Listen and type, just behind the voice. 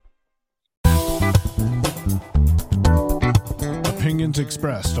opinions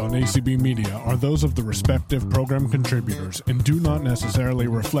expressed on ACB Media are those of the respective program contributors and do not necessarily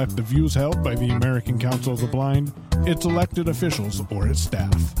reflect the views held by the American Council of the Blind, its elected officials, or its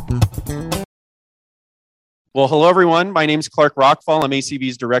staff. Well, hello, everyone. My name is Clark Rachfal. I'm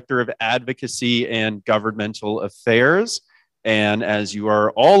ACB's Director of Advocacy and Governmental Affairs. And as you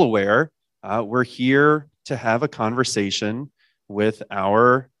are all aware, we're here to have a conversation with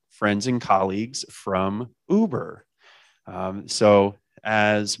our friends and colleagues from Uber. So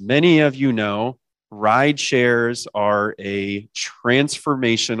as many of you know, ride shares are a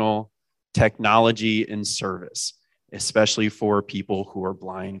transformational technology and service, especially for people who are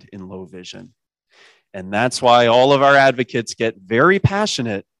blind and low vision. And that's why all of our advocates get very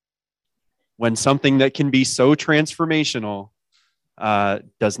passionate when something that can be so transformational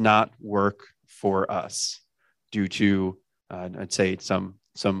does not work for us due to, I'd say,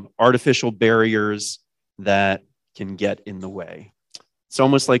 some artificial barriers that can get in the way. It's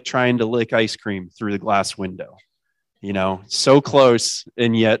almost like trying to lick ice cream through the glass window, you know, so close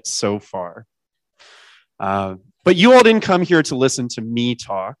and yet so far. But you all didn't come here to listen to me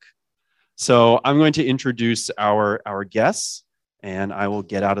talk. So I'm going to introduce our guests, and I will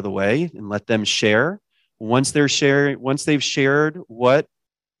get out of the way and let them share. Once they've shared what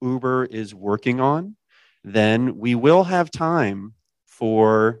Uber is working on, then we will have time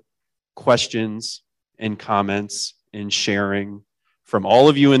for questions and comments and sharing from all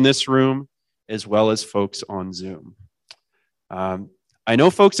of you in this room, as well as folks on Zoom. I know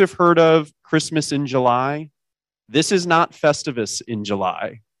folks have heard of Christmas in July. This is not Festivus in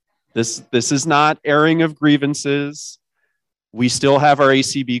July. This is not airing of grievances. We still have our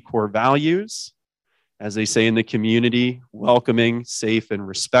ACB core values, as they say in the community, welcoming, safe, and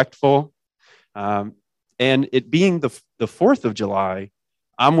respectful. And it being the 4th of July,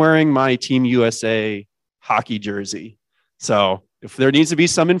 I'm wearing my Team USA hockey jersey. So if there needs to be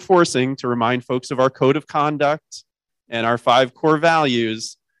some enforcing to remind folks of our code of conduct and our 5 core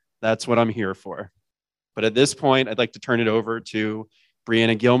values, that's what I'm here for. But at this point, I'd like to turn it over to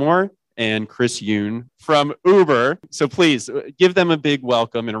Brianna Gilmore and Chris Yoon from Uber. So please give them a big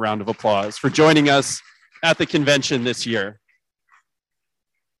welcome and a round of applause for joining us at the convention this year.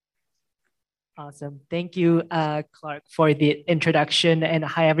 Awesome. Thank you, Clark, for the introduction. And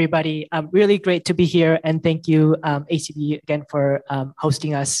hi, everybody. Really great to be here. And thank you, ACB, again, for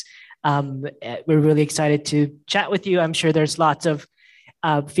hosting us. We're really excited to chat with you. I'm sure there's lots of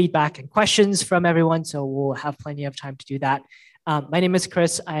feedback and questions from everyone, so we'll have plenty of time to do that. My name is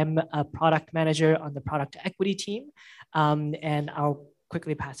Chris. I'm a product manager on the product equity team. And I'll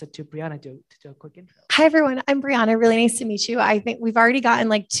quickly pass it to Brianna to do a quick intro. Hi, everyone. I'm Brianna. Really nice to meet you. I think we've already gotten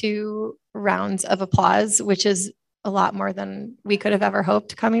like 2 rounds of applause, which is a lot more than we could have ever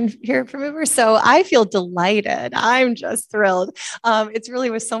hoped coming here from Uber. So I feel delighted. I'm just thrilled. It's really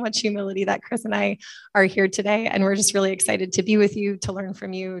with so much humility that Chris and I are here today. And we're just really excited to be with you, to learn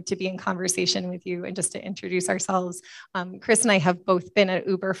from you, to be in conversation with you, and just to introduce ourselves. Chris and I have both been at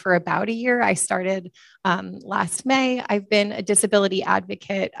Uber for about a year. I started last May. I've been a disability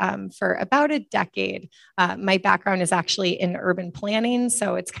advocate for about a decade. My background is actually in urban planning.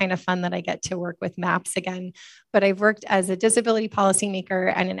 So it's kind of fun that I get to work with maps again. But I've worked as a disability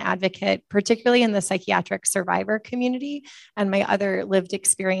policymaker and an advocate, particularly in the psychiatric survivor community. And my other lived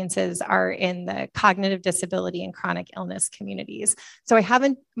experiences are in the cognitive disability and chronic illness communities. So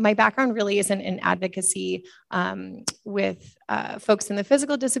my background really isn't in advocacy with folks in the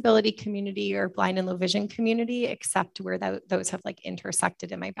physical disability community or blind and low vision community, except where those have like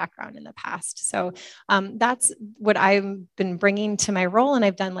intersected in my background in the past. So that's what I've been bringing to my role. And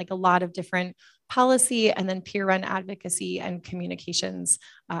I've done like a lot of different policy and then peer-run advocacy and communications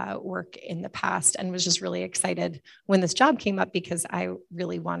work in the past, and was just really excited when this job came up because I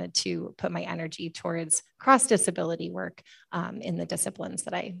really wanted to put my energy towards cross-disability work in the disciplines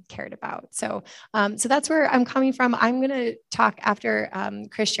that I cared about. So that's where I'm coming from. I'm going to talk after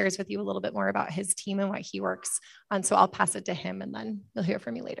Chris shares with you a little bit more about his team and what he works on. So I'll pass it to him, and then you'll hear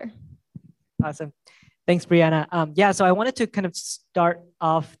from me later. Awesome. Thanks, Brianna. So I wanted to kind of start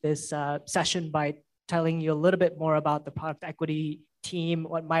off this session by telling you a little bit more about the product equity team,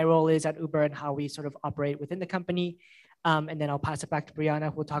 what my role is at Uber, and how we sort of operate within the company. And then I'll pass it back to Brianna,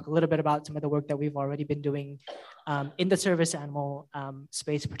 who will talk a little bit about some of the work that we've already been doing in the service animal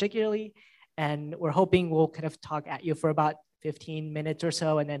space particularly. And we're hoping we'll kind of talk at you for about 15 minutes or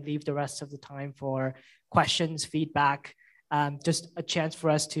so, and then leave the rest of the time for questions, feedback, just a chance for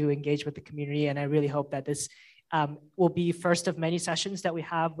us to engage with the community. And I really hope that this will be first of many sessions that we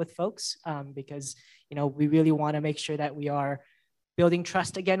have with folks because, we really want to make sure that we are building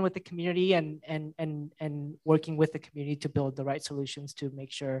trust again with the community and working with the community to build the right solutions to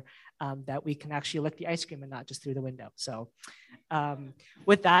make sure that we can actually lick the ice cream and not just through the window. So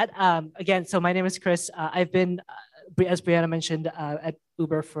with that, again, so my name is Chris. I've been, as Brianna mentioned, at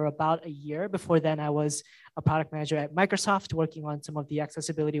Uber for about a year. Before then, I was a product manager at Microsoft, working on some of the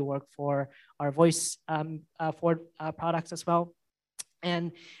accessibility work for our voice products as well.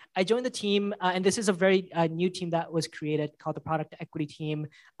 And I joined the team, and this is a very new team that was created called the Product Equity Team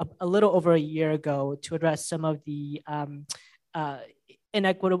a little over a year ago to address some of the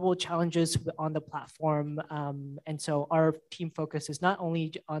inequitable challenges on the platform. And so our team focus is not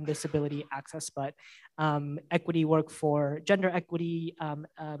only on disability access, but equity work for gender equity,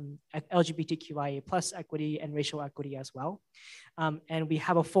 LGBTQIA plus equity, and racial equity as well. And we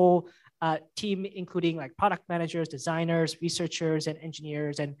have a full team, including like product managers, designers, researchers, and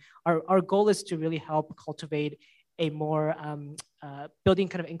engineers. And our goal is to really help cultivate a more building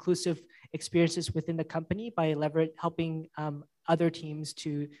kind of inclusive experiences within the company by helping other teams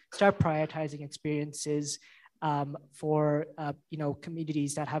to start prioritizing experiences for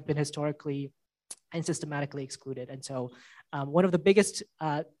communities that have been historically and systematically excluded. And so one of the biggest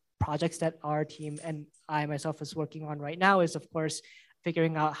projects that our team and I myself is working on right now is, of course,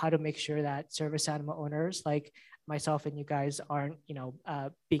 figuring out how to make sure that service animal owners like myself and you guys aren't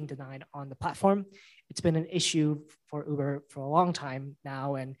being denied on the platform. It's been an issue for Uber for a long time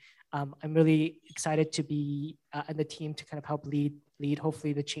now, and I'm really excited to be in the team to kind of help lead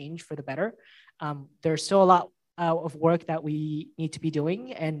hopefully the change for the better. There's still a lot of work that we need to be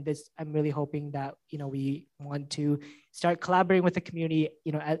doing, and I'm really hoping that we want to start collaborating with the community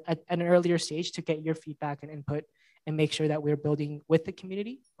at an earlier stage to get your feedback and input and make sure that we're building with the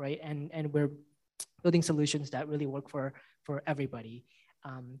community, right? And we're building solutions that really work for everybody.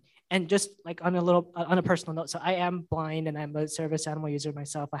 And just like on a personal note, so I am blind and I'm a service animal user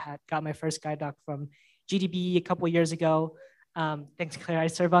myself. I got my first guide dog from GDB a couple of years ago. Thanks, Claire. I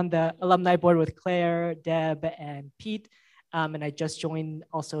serve on the alumni board with Claire, Deb, and Pete. And I just joined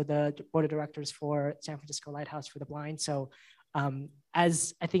also the board of directors for San Francisco Lighthouse for the Blind. So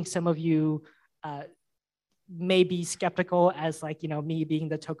as I think some of you may be skeptical as me being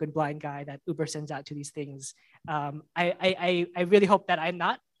the token blind guy that Uber sends out to these things. I really hope that I'm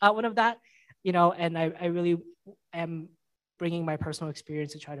not one of that, and I really am bringing my personal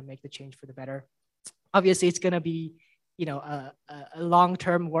experience to try to make the change for the better. Obviously, it's going to be, a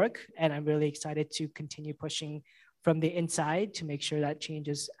long-term work, and I'm really excited to continue pushing from the inside to make sure that change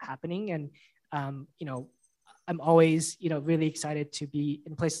is happening. And, I'm always, really excited to be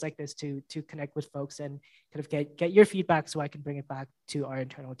in places like this to connect with folks and kind of get your feedback so I can bring it back to our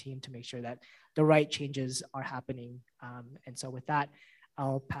internal team to make sure that the right changes are happening. And so with that,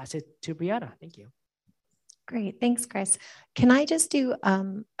 I'll pass it to Brianna. Thank you. Great. Thanks, Chris. Can I just do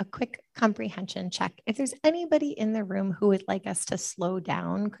a quick comprehension check? If there's anybody in the room who would like us to slow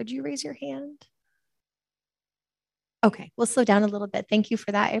down, could you raise your hand? Okay, we'll slow down a little bit. Thank you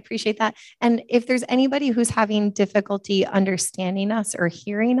for that. I appreciate that. And if there's anybody who's having difficulty understanding us or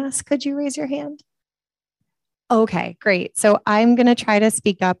hearing us, could you raise your hand? Okay, great. So I'm going to try to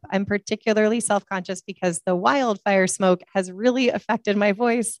speak up. I'm particularly self-conscious because the wildfire smoke has really affected my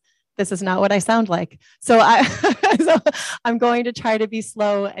voice. This is not what I sound like. So I'm going to try to be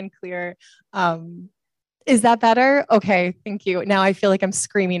slow and clear. Is that better? Okay, thank you. Now I feel like I'm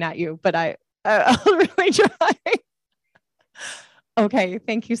screaming at you, but I'll really try. Okay,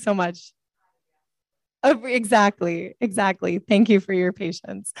 thank you so much. Oh, exactly. Thank you for your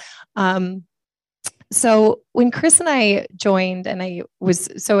patience. So when Chris and I joined, and I was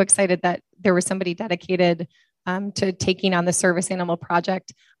so excited that there was somebody dedicated to taking on the service animal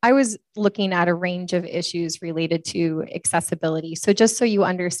project, I was looking at a range of issues related to accessibility. So just so you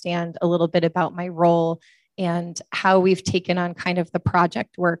understand a little bit about my role and how we've taken on kind of the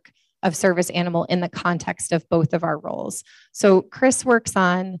project work of service animal in the context of both of our roles. So Chris works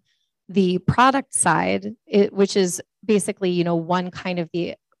on the product side, which is basically,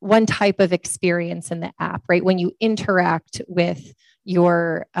 one type of experience in the app, right? When you interact with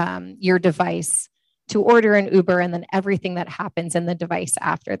your device to order an Uber, and then everything that happens in the device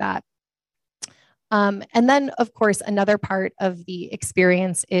after that. And then, of course, another part of the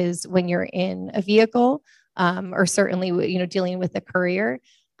experience is when you're in a vehicle, or certainly, dealing with a courier.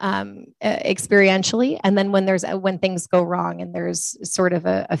 Experientially, and then when things go wrong and there's sort of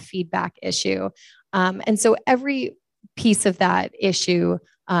a feedback issue. And so every piece of that issue,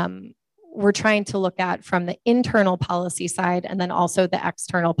 we're trying to look at from the internal policy side and then also the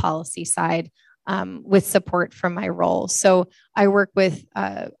external policy side with support from my role. So I work with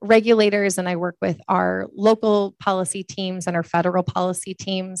regulators and I work with our local policy teams and our federal policy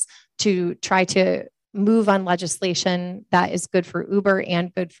teams to try to move on legislation that is good for Uber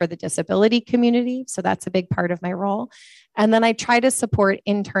and good for the disability community. So that's a big part of my role. And then I try to support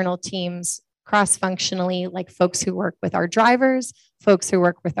internal teams cross-functionally, like folks who work with our drivers, folks who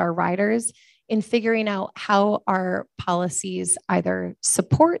work with our riders, in figuring out how our policies either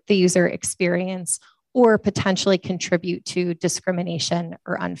support the user experience or potentially contribute to discrimination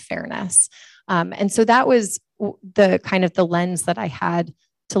or unfairness. And so that was the kind of the lens that I had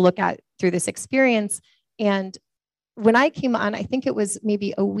to look at through this experience. And when I came on, I think it was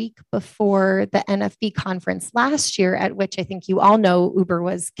maybe a week before the NFB conference last year, at which I think you all know Uber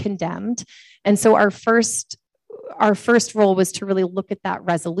was condemned. And so our first role was to really look at that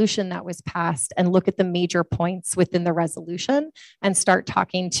resolution that was passed and look at the major points within the resolution and start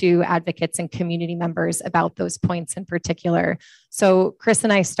talking to advocates and community members about those points in particular. So Chris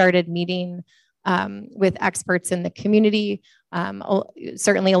and I started meeting with experts in the community,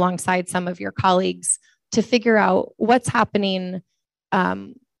 certainly alongside some of your colleagues, to figure out what's happening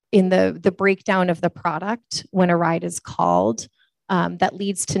in the breakdown of the product when a ride is called that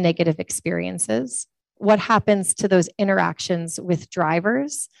leads to negative experiences. What happens to those interactions with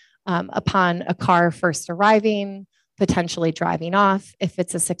drivers upon a car first arriving, potentially driving off? If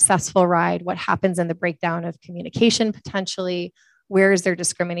it's a successful ride, what happens in the breakdown of communication potentially? Where is there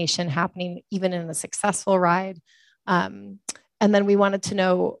discrimination happening even in a successful ride? And then we wanted to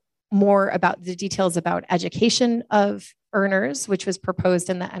know more about the details about education of earners, which was proposed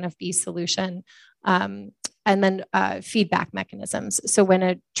in the NFB solution, and then feedback mechanisms. So when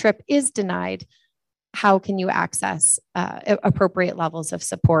a trip is denied, how can you access appropriate levels of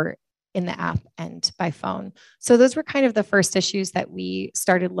support in the app and by phone? So those were kind of the first issues that we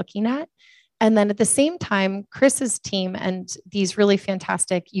started looking at. And then at the same time, Chris's team and these really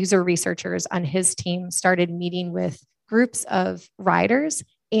fantastic user researchers on his team started meeting with groups of riders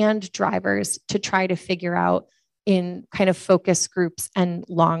and drivers to try to figure out in kind of focus groups and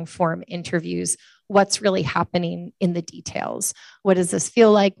long form interviews what's really happening in the details. What does this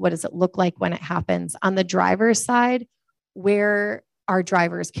feel like? What does it look like when it happens? On the driver's side, where are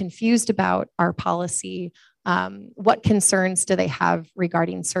drivers confused about our policy? What concerns do they have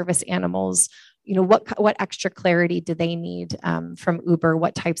regarding service animals? You know, what extra clarity do they need from Uber?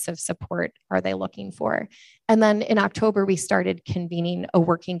 What types of support are they looking for? And then in October, we started convening a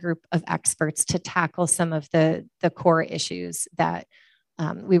working group of experts to tackle some of the core issues that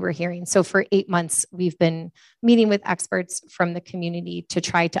we were hearing. So for 8 months, we've been meeting with experts from the community to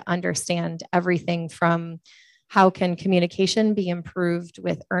try to understand everything from how can communication be improved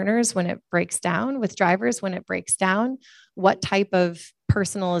with earners when it breaks down, with drivers when it breaks down, what type of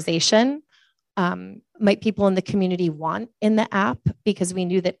personalization might people in the community want in the app, because we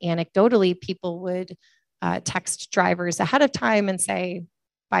knew that anecdotally people would text drivers ahead of time and say,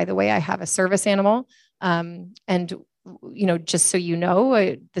 by the way, I have a service animal, and you know, just so you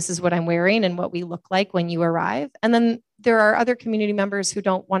know, this is what I'm wearing and what we look like when you arrive. And then there are other community members who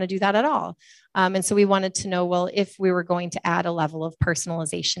don't want to do that at all. And so we wanted to know, well, if we were going to add a level of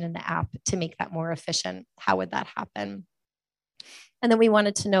personalization in the app to make that more efficient, how would that happen? And then we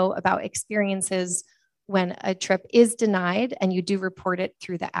wanted to know about experiences when a trip is denied and you do report it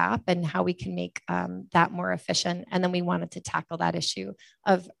through the app and how we can make that more efficient. And then we wanted to tackle that issue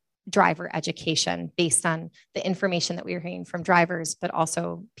of driver education based on the information that we were hearing from drivers, but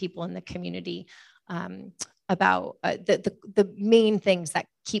also people in the community about the main things that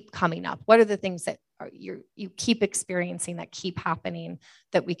keep coming up. What are the things that you keep experiencing that keep happening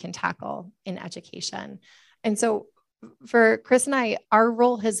that we can tackle in education? And so for Chris and I, our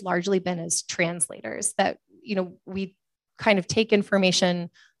role has largely been as translators, that, you know, we kind of take information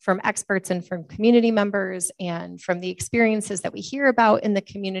from experts and from community members and from the experiences that we hear about in the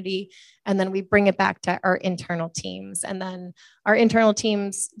community, and then we bring it back to our internal teams. And then our internal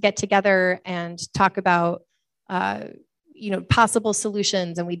teams get together and talk about you know, possible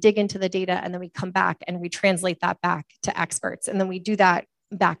solutions, and we dig into the data, and then we come back and we translate that back to experts, and then we do that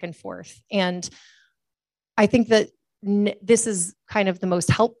back and forth. And I think that this is kind of the most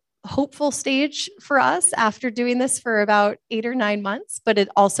hopeful stage for us after doing this for about 8 or 9 months, but it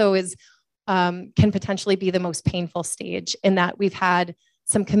also is can potentially be the most painful stage, in that we've had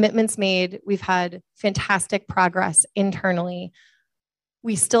some commitments made, we've had fantastic progress internally.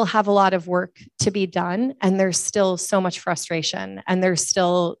 We still have a lot of work to be done, and there's still so much frustration, and there's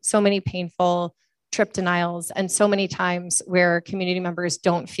still so many painful trip denials, and so many times where community members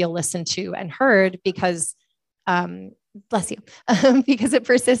don't feel listened to and heard because bless you, because it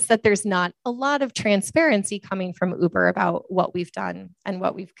persists that there's not a lot of transparency coming from Uber about what we've done and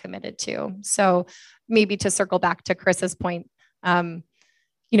what we've committed to. So maybe to circle back to Chris's point,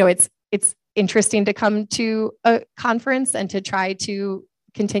 it's interesting to come to a conference and to try to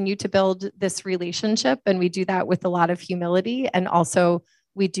continue to build this relationship. And we do that with a lot of humility. And also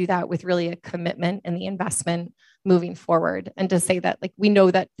we do that with really a commitment and the investment moving forward. And to say that, like, we know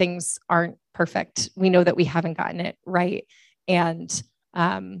that things aren't perfect. We know that we haven't gotten it right. And,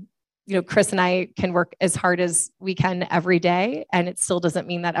 Chris and I can work as hard as we can every day. And it still doesn't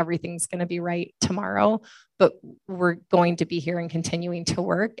mean that everything's going to be right tomorrow, but we're going to be here and continuing to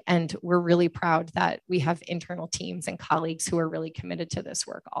work. And we're really proud that we have internal teams and colleagues who are really committed to this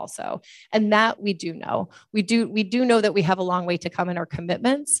work also. And that we do know. We do know that we have a long way to come in our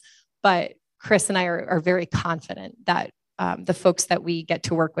commitments, but Chris and I are very confident that the folks that we get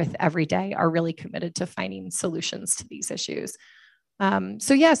to work with every day are really committed to finding solutions to these issues.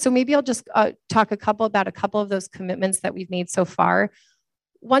 So maybe I'll just talk about a couple of those commitments that we've made so far.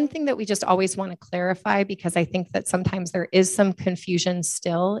 One thing that we just always want to clarify, because I think that sometimes there is some confusion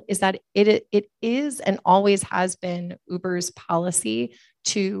still, is that it is and always has been Uber's policy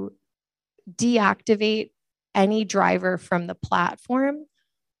to deactivate any driver from the platform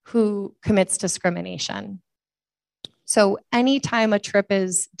who commits discrimination. So anytime a trip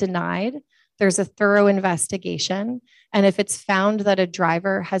is denied, there's a thorough investigation. And if it's found that a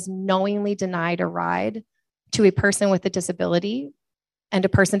driver has knowingly denied a ride to a person with a disability and a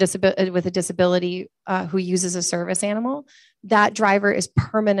person with a disability who uses a service animal, that driver is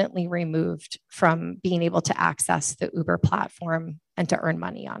permanently removed from being able to access the Uber platform and to earn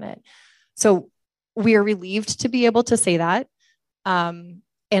money on it. So we are relieved to be able to say that.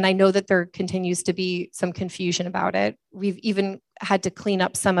 And I know that there continues to be some confusion about it. We've even had to clean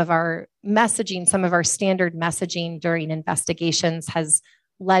up some of our messaging, some of our standard messaging during investigations has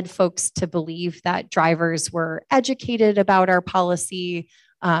led folks to believe that drivers were educated about our policy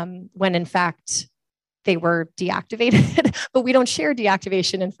when in fact they were deactivated, but we don't share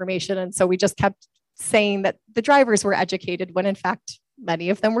deactivation information. And so we just kept saying that the drivers were educated when in fact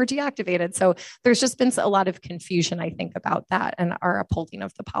many of them were deactivated. So there's just been a lot of confusion, I think, about that and our upholding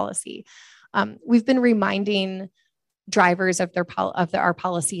of the policy. We've been reminding drivers of our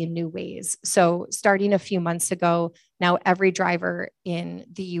policy in new ways. So starting a few months ago, now every driver in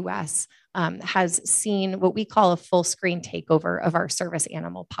the US has seen what we call a full screen takeover of our service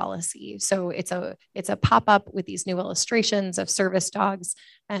animal policy. So it's a pop-up with these new illustrations of service dogs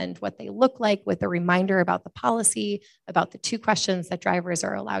and what they look like, with a reminder about the policy, about the 2 questions that drivers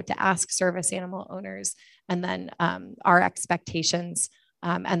are allowed to ask service animal owners, and then our expectations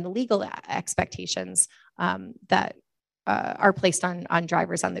and the legal expectations that are placed on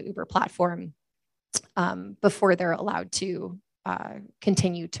drivers on the Uber platform before they're allowed to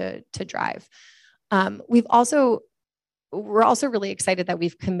continue to drive. We're also really excited that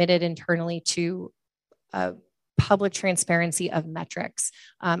we've committed internally to public transparency of metrics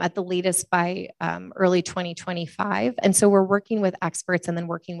at the latest by early 2025. And so we're working with experts and then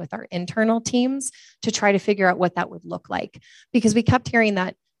working with our internal teams to try to figure out what that would look like, because we kept hearing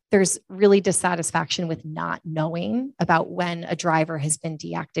that there's really dissatisfaction with not knowing about when a driver has been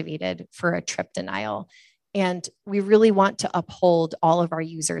deactivated for a trip denial. And we really want to uphold all of our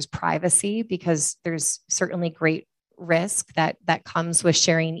users' privacy, because there's certainly great risk that comes with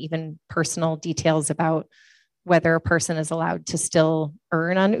sharing even personal details about whether a person is allowed to still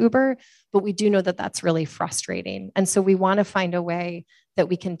earn on Uber. But we do know that that's really frustrating. And so we want to find a way that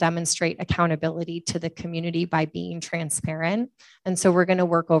we can demonstrate accountability to the community by being transparent. And so we're going to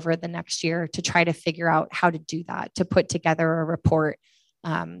work over the next year to try to figure out how to do that, to put together a report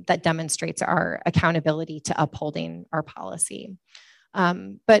that demonstrates our accountability to upholding our policy.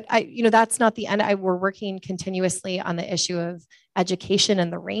 But that's not the end. We're working continuously on the issue of education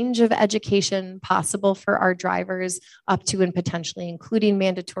and the range of education possible for our drivers, up to and potentially including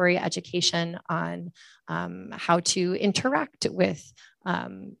mandatory education on how to interact with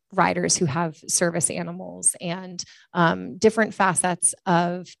riders who have service animals, and different facets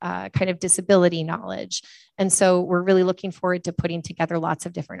of kind of disability knowledge. And so we're really looking forward to putting together lots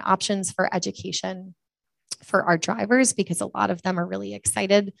of different options for education for our drivers, because a lot of them are really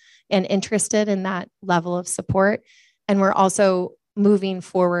excited and interested in that level of support. And we're also moving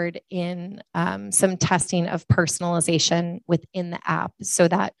forward in some testing of personalization within the app, so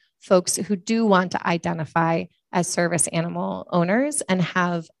that folks who do want to identify as service animal owners and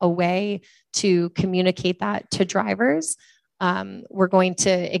have a way to communicate that to drivers, we're going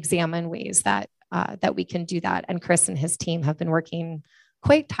to examine ways that we can do that. And Chris and his team have been working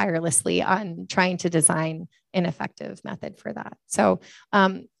quite tirelessly on trying to design an effective method for that. So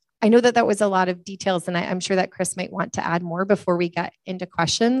I know that was a lot of details, and I'm sure that Chris might want to add more before we get into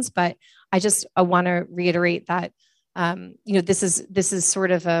questions, but I want to reiterate that this is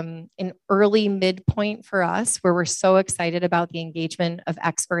sort of an early midpoint for us, where we're so excited about the engagement of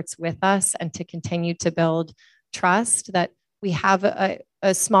experts with us and to continue to build trust, that we have a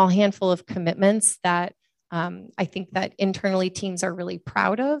small handful of commitments that I think that internally teams are really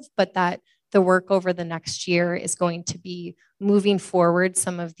proud of, but that the work over the next year is going to be moving forward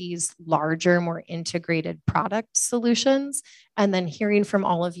some of these larger, more integrated product solutions, and then hearing from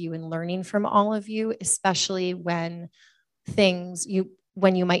all of you and learning from all of you, especially when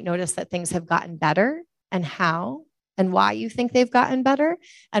you might notice that things have gotten better, and how and why you think they've gotten better,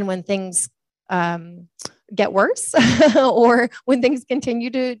 and when things get worse or when things continue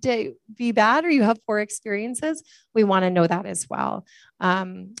to be bad, or you have poor experiences, we want to know that as well.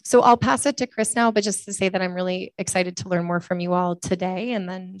 So I'll pass it to Chris now, but just to say that I'm really excited to learn more from you all today, and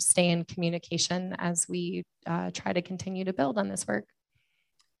then stay in communication as we try to continue to build on this work.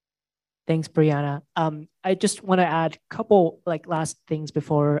 Thanks, Brianna. I just want to add a couple last things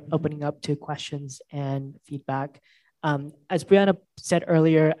before opening up to questions and feedback. As Brianna said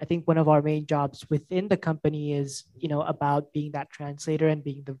earlier, I think one of our main jobs within the company is, about being that translator and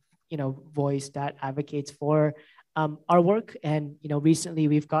being the, voice that advocates for our work. And, recently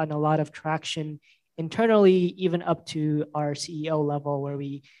we've gotten a lot of traction internally, even up to our CEO level, where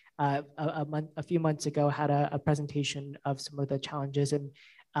we a few months ago had a presentation of some of the challenges and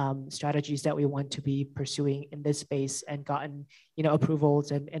strategies that we want to be pursuing in this space, and gotten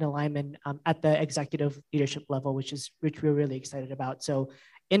approvals and alignment at the executive leadership level, which we're really excited about. So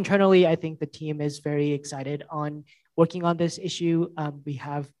internally, I think the team is very excited on working on this issue. We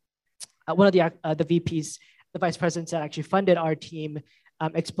have one of the VPs, the vice presidents that actually funded our team,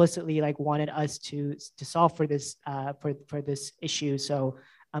 explicitly wanted us to solve for this for this issue. So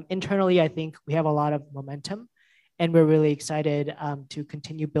internally, I think we have a lot of momentum, and we're really excited to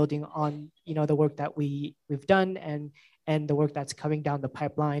continue building on the work that we've done, and the work that's coming down the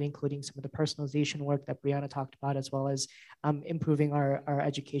pipeline, including some of the personalization work that Brianna talked about, as well as improving our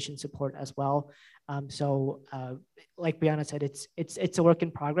education support as well. So like Brianna said, it's a work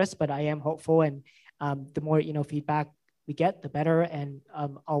in progress, but I am hopeful, and the more feedback we get, the better. And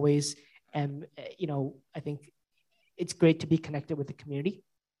always, and I think it's great to be connected with the community.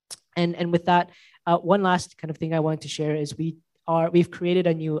 And with that, one last kind of thing I wanted to share is we've created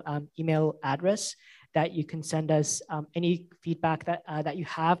a new email address that you can send us any feedback that you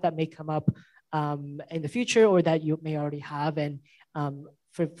have that may come up in the future, or that you may already have. And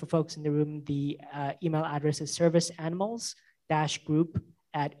for folks in the room, the email address is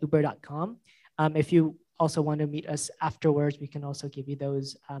serviceanimals-group@uber.com. If you also want to meet us afterwards, we can also give you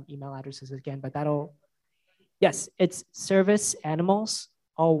those email addresses again. But yes, it's serviceanimals,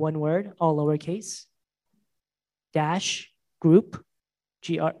 all one word, all lowercase, -group,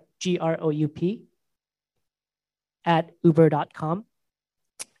 GROUP, @uber.com.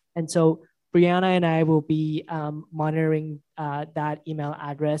 And so Brianna and I will be monitoring that email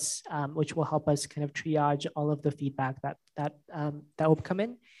address, which will help us kind of triage all of the feedback that will come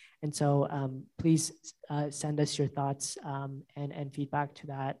in. And so please send us your thoughts and feedback to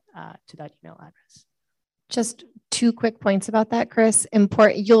that email address. Just 2 quick points about that, Chris.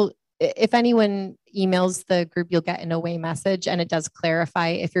 If anyone emails the group, you'll get an away message, and it does clarify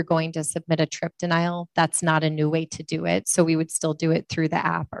if you're going to submit a trip denial, that's not a new way to do it. So we would still do it through the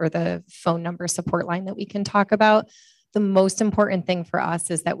app or the phone number support line that we can talk about. The most important thing for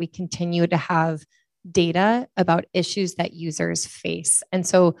us is that we continue to have data about issues that users face. And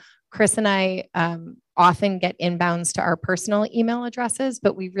so Chris and I often get inbounds to our personal email addresses,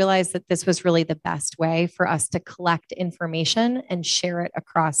 but we realized that this was really the best way for us to collect information and share it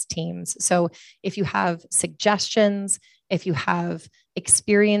across teams. So if you have suggestions, if you have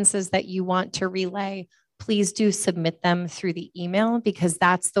experiences that you want to relay, please do submit them through the email, because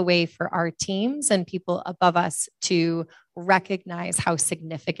that's the way for our teams and people above us to recognize how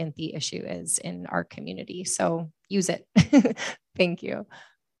significant the issue is in our community. So use it. Thank you.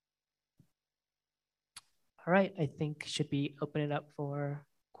 All right, I think should be open it up for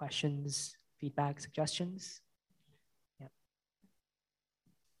questions, feedback, suggestions.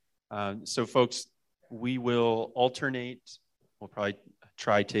 Yeah. So folks, we will alternate. We'll probably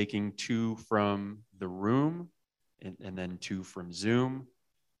try taking 2 from the room and then 2 from Zoom,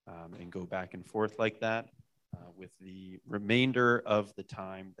 and go back and forth like that with the remainder of the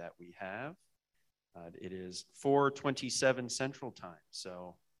time that we have. It is 4:27 Central Time,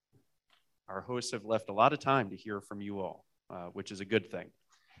 so our hosts have left a lot of time to hear from you all. which is a good thing.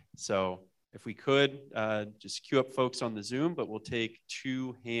 So if we could just queue up folks on the Zoom, but we'll take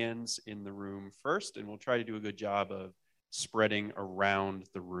 2 hands in the room first, and we'll try to do a good job of spreading around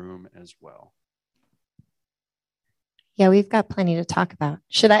the room as well. Yeah, we've got plenty to talk about.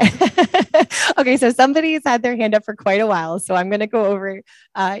 Should I? Okay, so somebody's had their hand up for quite a while. So I'm going to go over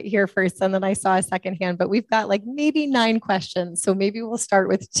here first. And then I saw a second hand, but we've got like maybe 9 questions. So maybe we'll start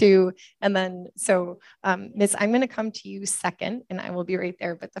with 2. And then, so Miss, I'm going to come to you second, and I will be right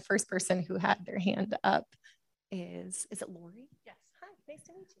there. But the first person who had their hand up is it Lori? Yes. Hi, nice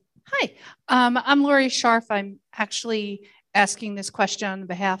to meet you. Hi, I'm Lori Scharf. I'm actually asking this question on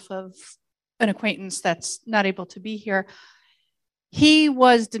behalf of an acquaintance that's not able to be here. He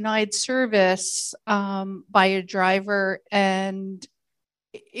was denied service by a driver, and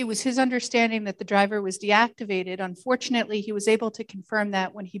it was his understanding that the driver was deactivated. Unfortunately, he was able to confirm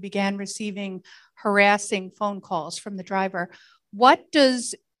that when he began receiving harassing phone calls from the driver. What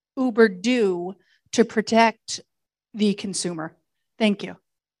does Uber do to protect the consumer? Thank you.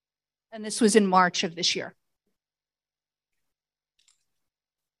 And this was in March of this year.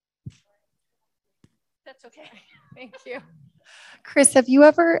 That's okay. Thank you. Chris, have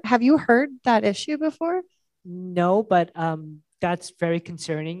you heard that issue before? No, but that's very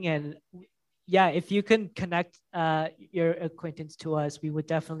concerning. And yeah, if you can connect your acquaintance to us, we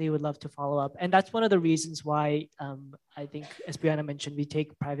would love to follow up. And that's one of the reasons why I think, as Brianna mentioned, we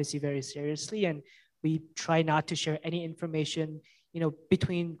take privacy very seriously, and we try not to share any information,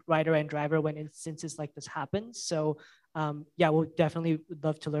 between rider and driver when instances like this happen. So yeah, we'll definitely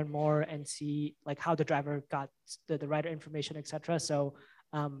love to learn more and see like how the driver got the rider information, etc. So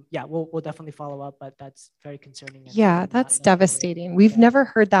yeah, we'll definitely follow up, but that's very concerning. Yeah, that's devastating. We've never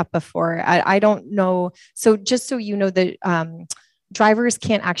heard that before. I don't know. So just so you know, the drivers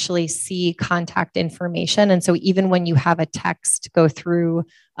can't actually see contact information. And so even when you have a text go through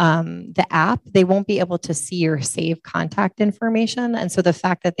the app, they won't be able to see or save contact information. And so the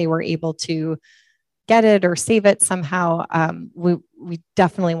fact that they were able to get it or save it somehow, we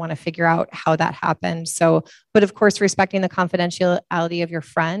definitely want to figure out how that happened. So, but of course, respecting the confidentiality of your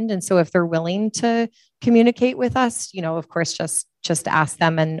friend. And so if they're willing to communicate with us, of course, just ask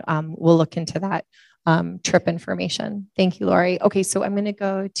them, and we'll look into that trip information. Thank you, Lori. Okay, so I'm going to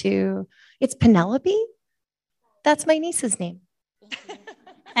go to, it's Penelope. That's my niece's name.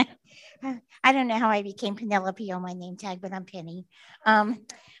 I don't know how I became Penelope on my name tag, but I'm Penny. I'm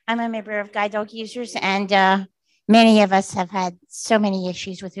a member of Guide Dog Users, and many of us have had so many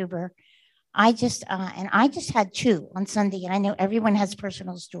issues with Uber. I just had 2 on Sunday, and I know everyone has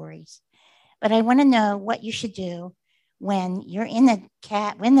personal stories, but I want to know what you should do when you're in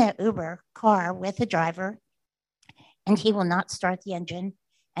the Uber car with the driver, and he will not start the engine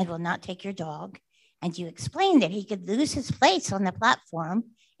and will not take your dog, and you explain that he could lose his place on the platform,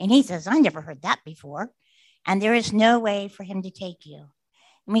 and he says, I never heard that before, and there is no way for him to take you.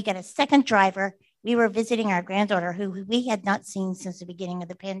 And we got a second driver. We were visiting our granddaughter, who we had not seen since the beginning of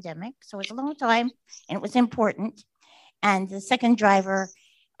the pandemic, so it was a long time, and it was important. And the second driver,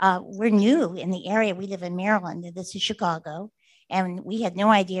 we're new in the area. We live in Maryland. This is Chicago. And we had no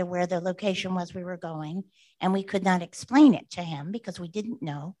idea where the location was we were going. And we could not explain it to him because we didn't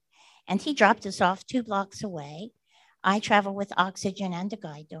know. And he dropped us off 2 blocks away. I travel with oxygen and a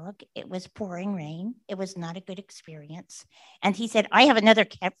guide dog. It was pouring rain. It was not a good experience. And he said, I have another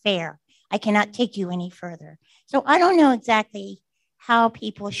fare. I cannot take you any further. So I don't know exactly how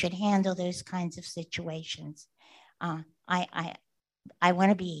people should handle those kinds of situations. I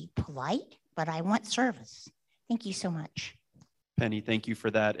want to be polite, but I want service. Thank you so much. Penny, thank you for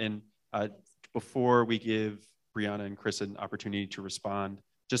that. And before we give Brianna and Chris an opportunity to respond,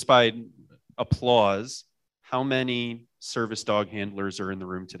 just by applause, how many service dog handlers are in the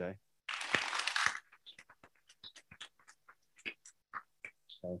room today?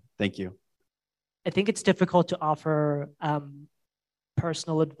 Thank you. I think it's difficult to offer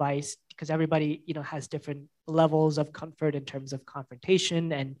personal advice because everybody, has different levels of comfort in terms of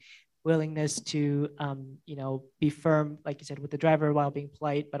confrontation and willingness to, be firm, like you said, with the driver while being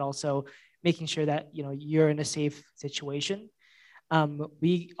polite, but also making sure that, you're in a safe situation.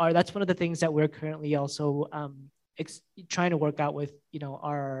 That's one of the things that we're currently also trying to work out with,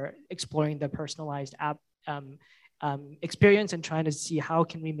 our exploring the personalized app experience and trying to see how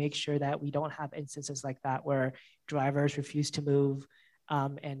can we make sure that we don't have instances like that where drivers refuse to move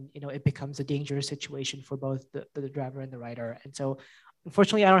and it becomes a dangerous situation for both the driver and the rider. And so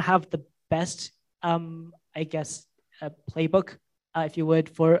unfortunately, I don't have the best, playbook, if you would,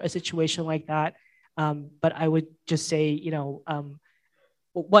 for a situation like that. But I would just say,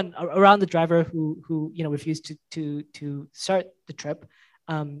 one around the driver who refused to start the trip.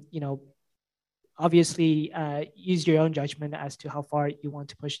 Obviously use your own judgment as to how far you want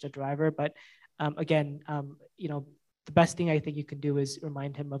to push the driver. But again, the best thing I think you can do is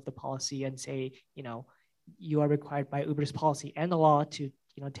remind him of the policy and say, you are required by Uber's policy and the law to,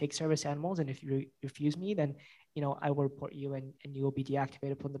 take service animals. And if you refuse me, then, I will report you and you will be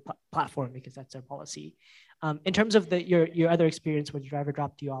deactivated from the platform because that's our policy. In terms of your other experience where the driver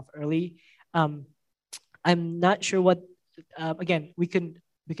dropped you off early, I'm not sure what, again, we can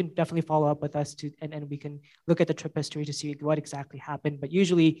definitely follow up with us and we can look at the trip history to see what exactly happened. But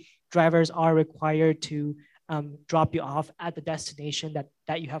usually drivers are required to drop you off at the destination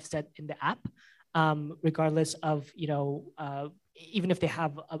that you have set in the app, regardless of, even if they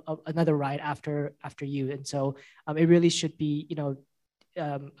have another ride after you. And so it really should be,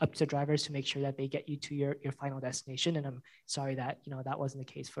 up to drivers to make sure that they get you to your final destination. And I'm sorry that, that wasn't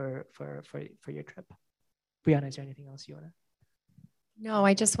the case for your trip. Brianna, is there anything else you want to? No,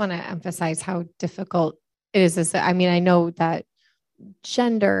 I just want to emphasize how difficult it is. I mean, I know that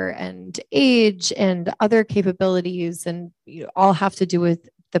gender and age and other capabilities and all have to do with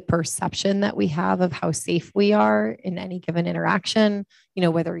the perception that we have of how safe we are in any given interaction,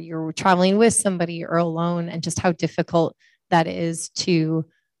 whether you're traveling with somebody or alone, and just how difficult that is to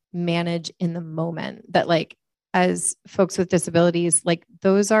manage in the moment. That, like, as folks with disabilities, like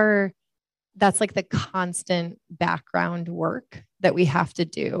that's like the constant background work that we have to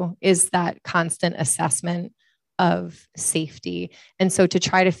do, is that constant assessment of safety. And so to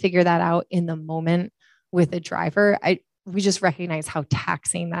try to figure that out in the moment with a driver, we just recognize how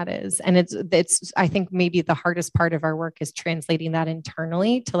taxing that is. And it's, I think maybe the hardest part of our work is translating that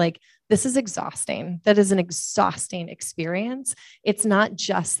internally to, like, this is exhausting. That is an exhausting experience. It's not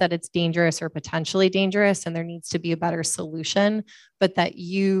just that it's dangerous or potentially dangerous and there needs to be a better solution, but that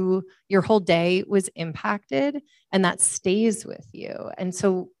your whole day was impacted and that stays with you. And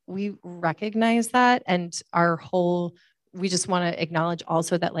so we recognize that, and we just want to acknowledge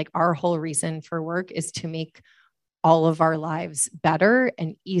also that, like, our whole reason for work is to make all of our lives better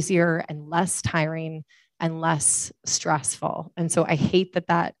and easier and less tiring and less stressful. And so I hate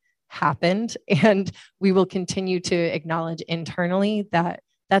that happened, and we will continue to acknowledge internally that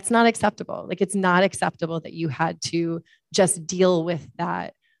that's not acceptable. Like, it's not acceptable that you had to just deal with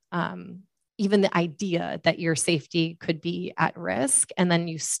that, even the idea that your safety could be at risk. And then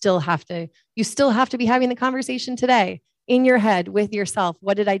you still have to be having the conversation today in your head with yourself.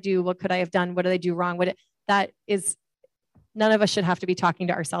 What did I do? What could I have done? What did I do wrong? None of us should have to be talking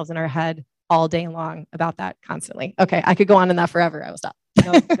to ourselves in our head all day long about that constantly. Okay, I could go on in that forever. I will stop.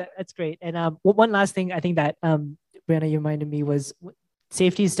 No, that's great. And one last thing I think that Brianna, you reminded me was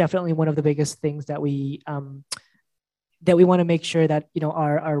safety is definitely one of the biggest things that we want to make sure that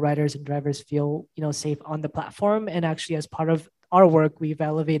our riders and drivers feel safe on the platform. And actually, as part of our work, we've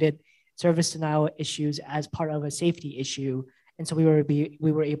elevated service denial issues as part of a safety issue. And so we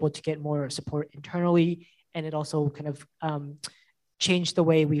were able to get more support internally, and it also kind of changed the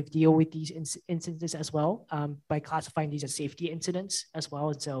way we deal with these incidents as well, by classifying these as safety incidents as well.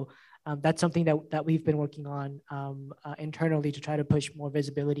 And so that's something that we've been working on internally to try to push more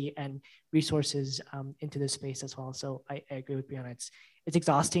visibility and resources into this space as well. So I agree with Brianna. It's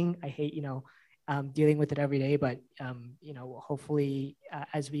exhausting. I hate dealing with it every day, but hopefully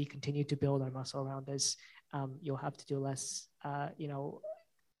as we continue to build our muscle around this, you'll have to do less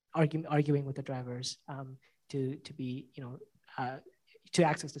arguing with the drivers to be to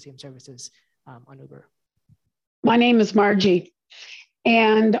access the same services on Uber. My name is Margie,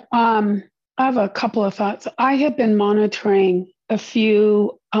 and I have a couple of thoughts. I have been monitoring a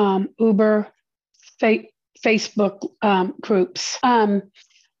few Uber Facebook groups.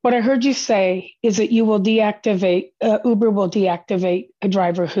 What I heard you say is that you will deactivate, Uber will deactivate a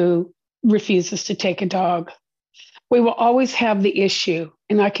driver who refuses to take a dog. We will always have the issue,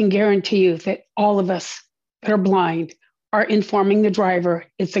 and I can guarantee you that all of us that are blind are informing the driver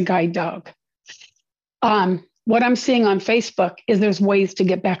it's a guide dog. What I'm seeing on Facebook is there's ways to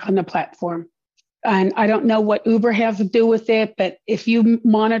get back on the platform. And I don't know what Uber has to do with it, but if you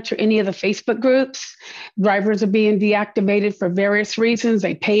monitor any of the Facebook groups, drivers are being deactivated for various reasons.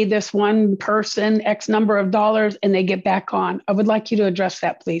 They pay this one person X number of dollars and they get back on. I would like you to address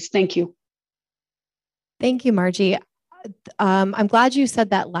that, please. Thank you. Thank you, Margie. I'm glad you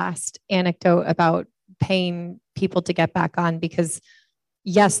said that last anecdote about paying people to get back on, because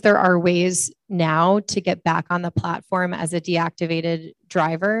yes, there are ways now to get back on the platform as a deactivated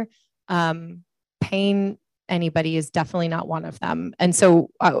driver. Paying anybody is definitely not one of them. And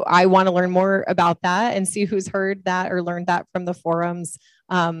so I want to learn more about that and see who's heard that or learned that from the forums.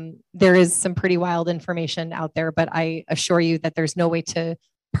 There is some pretty wild information out there, but I assure you that there's no way to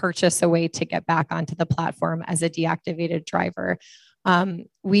purchase a way to get back onto the platform as a deactivated driver.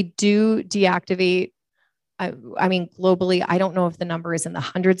 We do deactivate, I mean, globally, I don't know if the number is in the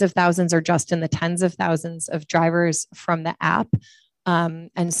hundreds of thousands or just in the tens of thousands of drivers from the app.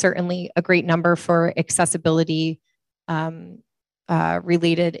 And certainly a great number for accessibility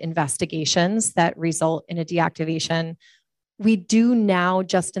related investigations that result in a deactivation. We do now,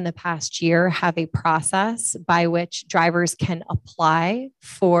 just in the past year, have a process by which drivers can apply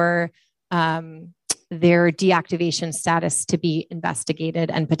for their deactivation status to be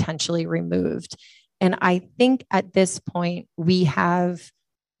investigated and potentially removed. And I think at this point, we have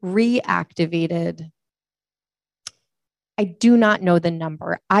reactivated, I do not know the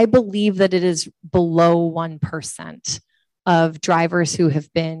number. I believe that it is below 1% of drivers who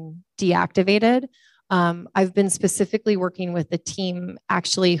have been deactivated. I've been specifically working with the team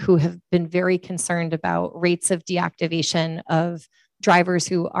actually who have been very concerned about rates of deactivation of drivers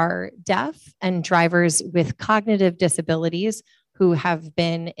who are deaf and drivers with cognitive disabilities who have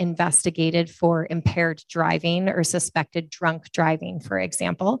been investigated for impaired driving or suspected drunk driving, for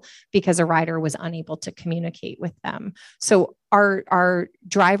example, because a rider was unable to communicate with them. So our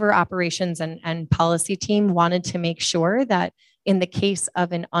driver operations and policy team wanted to make sure that in the case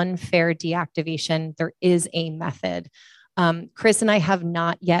of an unfair deactivation, there is a method. Chris and I have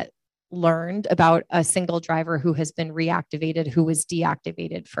not yet learned about a single driver who has been reactivated who was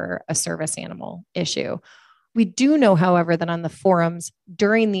deactivated for a service animal issue. We do know, however, that on the forums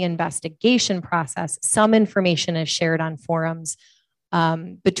during the investigation process, some information is shared on forums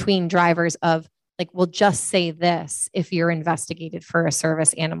between drivers of like, we'll just say this if you're investigated for a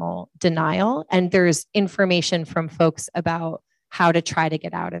service animal denial. And there's information from folks about how to try to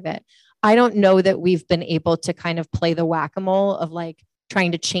get out of it. I don't know that we've been able to kind of play the whack-a-mole of like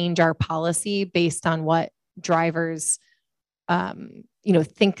trying to change our policy based on what drivers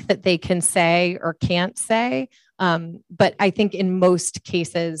think that they can say or can't say. But I think in most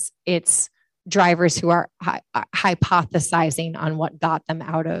cases, it's drivers who are hypothesizing on what got them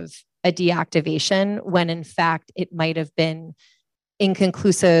out of a deactivation, when in fact, it might have been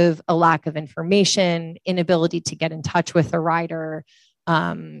inconclusive, a lack of information, inability to get in touch with a rider,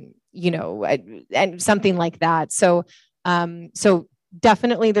 and something like that. So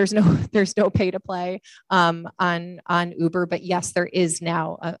definitely there's no pay to play on Uber, but yes, there is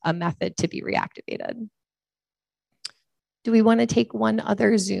now a method to be reactivated. Do we want to take one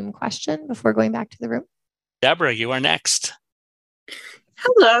other Zoom question before going back to the room? Deborah, you are next.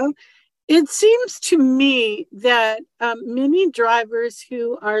 Hello. It seems to me that many drivers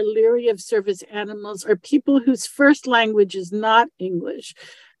who are leery of service animals are people whose first language is not English.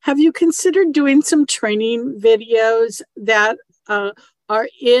 Have you considered doing some training videos that are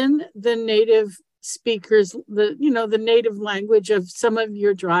in the native speakers, the native language of some of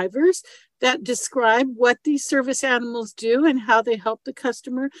your drivers that describe what these service animals do and how they help the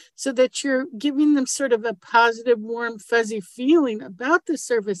customer, so that you're giving them sort of a positive, warm, fuzzy feeling about the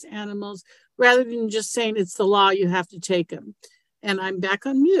service animals rather than just saying it's the law, you have to take them. And I'm back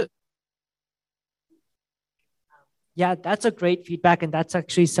on mute. Yeah, that's a great feedback. And that's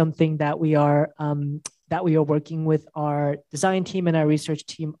actually something that we are working with our design team and our research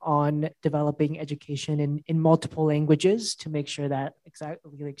team on, developing education in multiple languages to make sure that,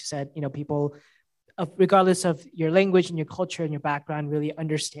 exactly like you said, people, regardless of your language and your culture and your background, really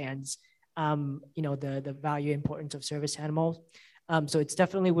understands, the value and importance of service animals. So it's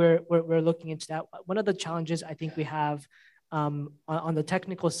definitely, we're looking into that. One of the challenges I think we have on the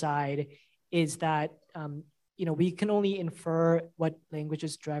technical side is that, we can only infer what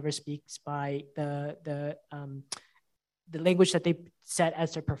languages driver speaks by the language that they set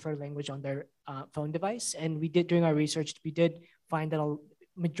as their preferred language on their phone device. And we did, during our research, we did find that a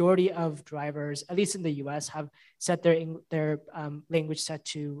majority of drivers, at least in the US, have set their language set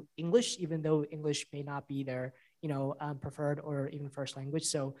to English, even though English may not be their preferred or even first language.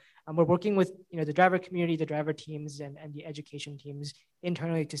 So we're working with the driver community, the driver teams, and the education teams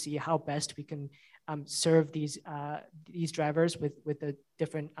internally to see how best we can serve these drivers with the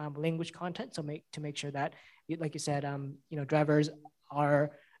different language content. So to make sure that, like you said, drivers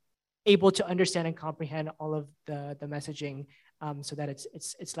are able to understand and comprehend all of the messaging, so that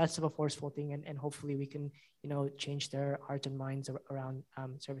it's less of a forceful thing, and hopefully we can change their hearts and minds around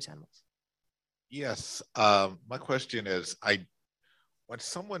service animals. Yes, my question is, when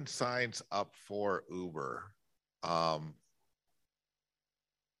someone signs up for Uber,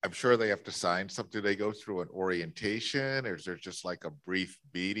 I'm sure they have to sign something. Do they go through an orientation, or is there just like a brief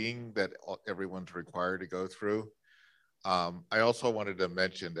meeting that everyone's required to go through? I also wanted to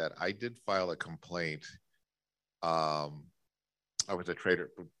mention that I did file a complaint. I was a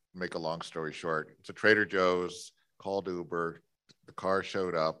trader, make a long story short. It's a Trader Joe's, called Uber. The car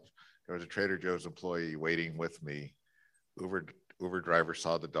showed up. There was a Trader Joe's employee waiting with me. Uber driver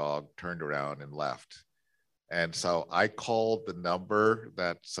saw the dog, turned around and left. And so I called the number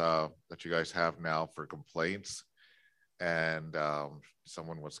that you guys have now for complaints, and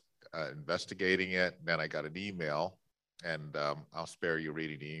someone was investigating it. And then I got an email, and I'll spare you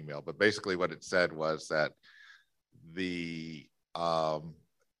reading the email. But basically what it said was that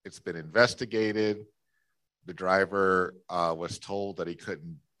it's been investigated. The driver was told that he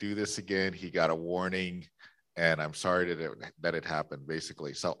couldn't do this again. He got a warning, and I'm sorry that it happened,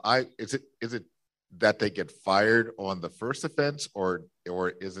 basically. So is it that they get fired on the first offense, or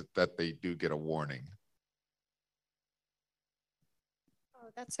is it that they do get a warning? Oh,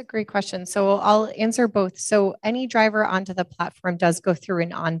 that's a great question. So I'll answer both. So any driver onto the platform does go through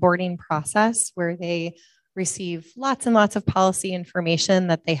an onboarding process where they receive lots and lots of policy information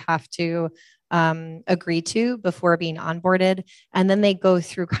that they have to agree to before being onboarded. And then they go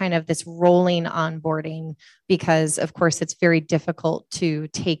through kind of this rolling onboarding because, of course, it's very difficult to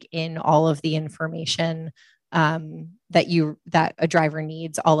take in all of the information that a driver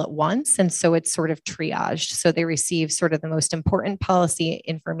needs all at once. And so it's sort of triaged. So they receive sort of the most important policy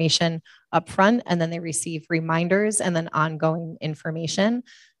information up front, and then they receive reminders and then ongoing information.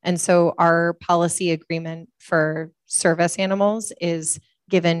 And so our policy agreement for service animals is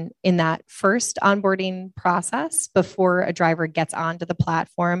given in that first onboarding process before a driver gets onto the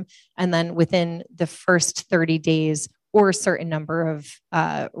platform. And then within the first 30 days or a certain number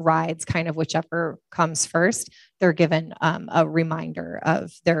of rides, kind of whichever comes first, they're given a reminder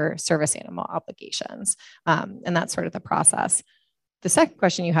of their service animal obligations. And that's sort of the process. The second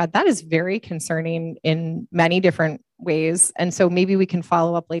question you had, that is very concerning in many different ways. And so maybe we can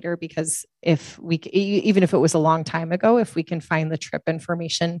follow up later, because even if it was a long time ago, if we can find the trip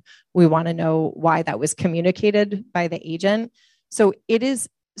information, we want to know why that was communicated by the agent. So it is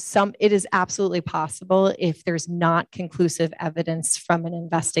absolutely possible, if there's not conclusive evidence from an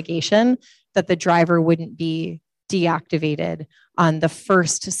investigation, that the driver wouldn't be deactivated on the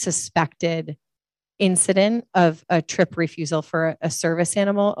first suspected incident of a trip refusal for a service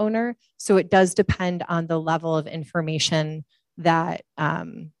animal owner. So it does depend on the level of information that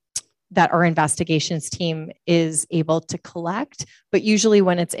our investigations team is able to collect. But usually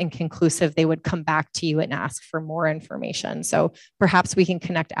when it's inconclusive, they would come back to you and ask for more information. So perhaps we can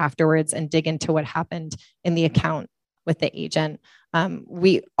connect afterwards and dig into what happened in the account with the agent.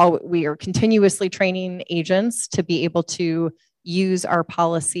 We are continuously training agents to be able to use our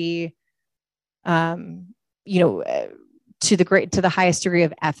policy to the highest degree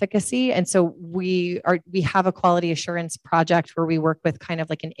of efficacy. And so we have a quality assurance project where we work with kind of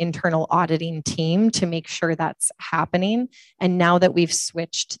like an internal auditing team to make sure that's happening. And now that we've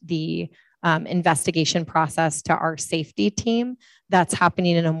switched the investigation process to our safety team, that's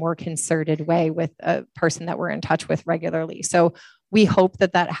happening in a more concerted way with a person that we're in touch with regularly. So we hope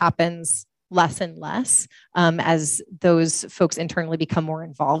that happens less and less as those folks internally become more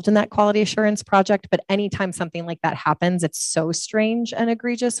involved in that quality assurance project. But anytime something like that happens, it's so strange and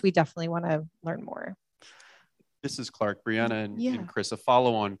egregious, we definitely want to learn more. This is Clark. Brianna and Chris, a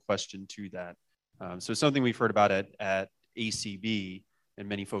follow-on question to that. So something we've heard about at ACB, and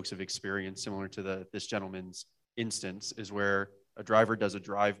many folks have experienced similar to this gentleman's instance, is where a driver does a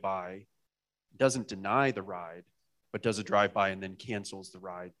drive-by, doesn't deny the ride, but does a drive-by and then cancels the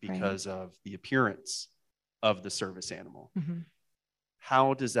ride because of the appearance of the service animal. Mm-hmm.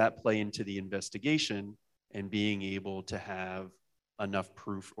 How does that play into the investigation and being able to have enough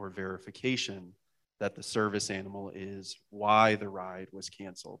proof or verification that the service animal is why the ride was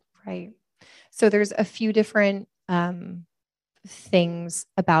canceled? Right. So there's a few different things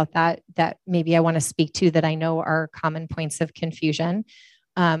about that maybe I want to speak to that I know are common points of confusion.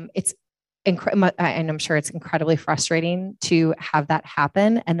 And I'm sure it's incredibly frustrating to have that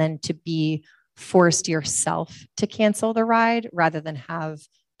happen and then to be forced yourself to cancel the ride rather than have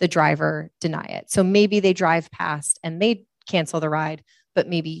the driver deny it. So maybe they drive past and they cancel the ride, but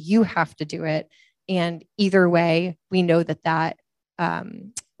maybe you have to do it. And either way, we know that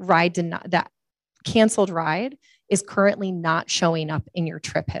canceled ride is currently not showing up in your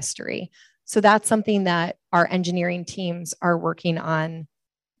trip history. So that's something that our engineering teams are working on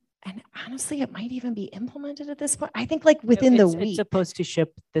And honestly, it might even be implemented at this point. I think like within the week. It's supposed to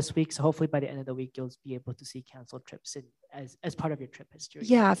ship this week. So hopefully by the end of the week, you'll be able to see canceled trips as part of your trip history.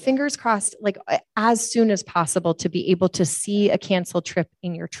 Yeah, fingers crossed, like as soon as possible to be able to see a canceled trip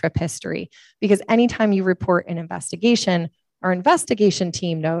in your trip history. Because anytime you report an investigation, our investigation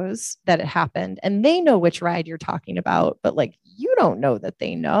team knows that it happened and they know which ride you're talking about, but like you don't know that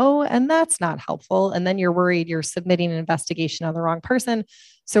they know, and that's not helpful. And then you're worried you're submitting an investigation on the wrong person.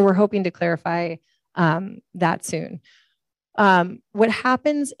 So we're hoping to clarify that soon. What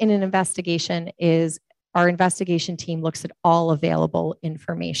happens in an investigation is our investigation team looks at all available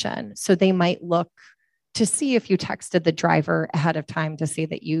information. So they might look to see if you texted the driver ahead of time to say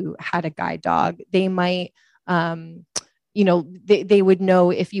that you had a guide dog. They might, they would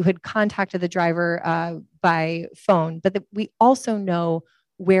know if you had contacted the driver by phone, but we also know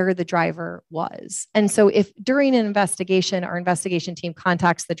where the driver was. And so if during an investigation, our investigation team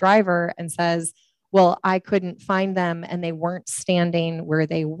contacts the driver and says, well, I couldn't find them and they weren't standing where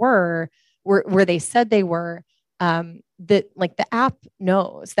they were, where they said they were, the app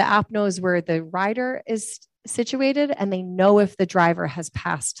knows where the rider is situated, and they know if the driver has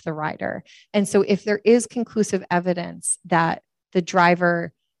passed the rider. And so if there is conclusive evidence that the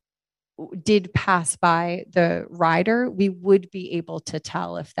driver did pass by the rider, we would be able to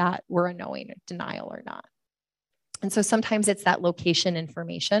tell if that were a knowing denial or not. And so sometimes it's that location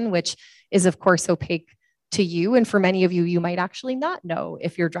information, which is of course opaque to you. And for many of you, you might actually not know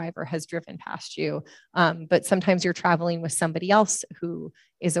if your driver has driven past you. But sometimes you're traveling with somebody else who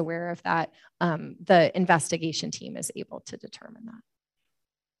is aware of that. The investigation team is able to determine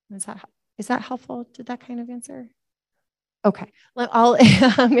that. Is that helpful? Did that kind of answer? Okay,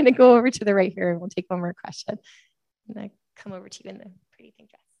 I'm going to go over to the right here and we'll take one more question. I'm going to come over to you in the pretty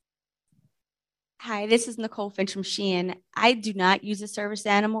pink dress. Hi, this is Nicole Finch from Sheehan. I do not use a service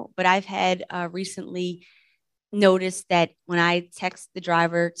animal, but I've had recently noticed that when I text the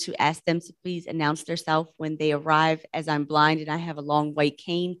driver to ask them to please announce themselves when they arrive, as I'm blind and I have a long white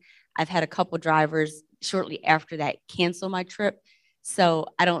cane, I've had a couple drivers shortly after that cancel my trip. So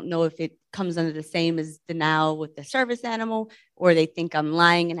I don't know if it comes under the same as denial with the service animal, or they think I'm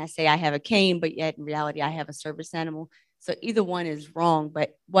lying and I say I have a cane, but yet in reality I have a service animal. So either one is wrong,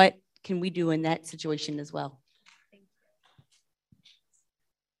 but what can we do in that situation as well?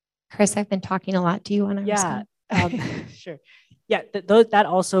 Chris, I've been talking a lot. Do you want to respond? Sure. Yeah, that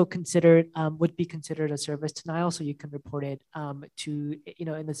also would be considered a service denial. So you can report it to,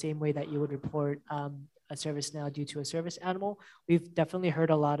 in the same way that you would report a service denial due to a service animal. We've definitely heard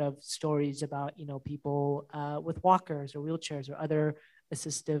a lot of stories about, people with walkers or wheelchairs or other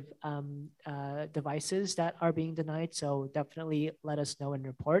assistive devices that are being denied. So definitely let us know and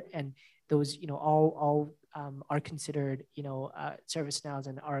report. And those, all are considered, service denials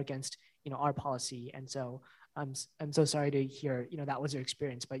and are against, our policy. And so I'm so sorry to hear, that was your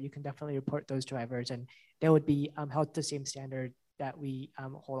experience, but you can definitely report those drivers and they would be held to the same standard that we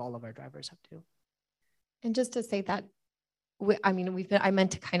hold all of our drivers up to. And just to say that, I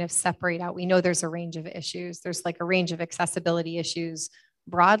meant to kind of separate out. We know there's a range of issues. There's like a range of accessibility issues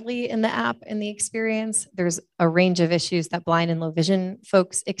broadly in the app and the experience. There's a range of issues that blind and low vision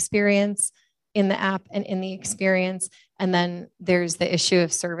folks experience in the app and in the experience. And then there's the issue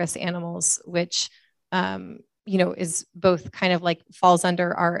of service animals, which is both kind of like falls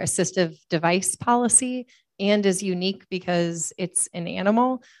under our assistive device policy and is unique because it's an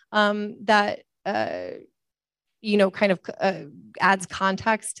animal that adds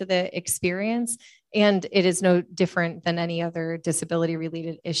context to the experience. And it is no different than any other disability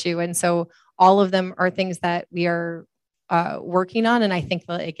related issue. And so all of them are things that we are working on. And I think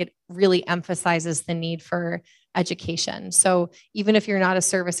that it really emphasizes the need for education. So even if you're not a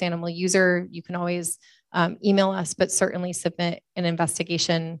service animal user, you can always email us, but certainly submit an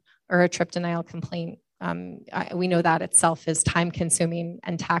investigation or a trip denial complaint. We know that itself is time consuming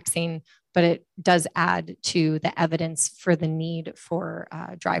and taxing, but it does add to the evidence for the need for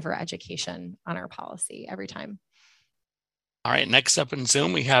driver education on our policy every time. All right, next up in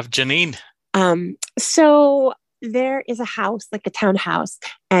Zoom, we have Janine. So there is a house, like a townhouse,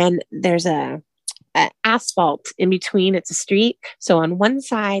 and there's a asphalt in between. It's a street. So on one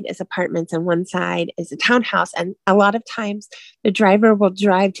side is apartments and one side is a townhouse. And a lot of times the driver will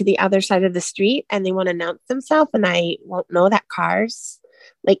drive to the other side of the street and they want to announce themselves. And I won't know that car's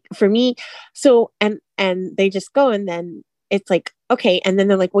like for me. So, and they just go, and then it's like, okay. And then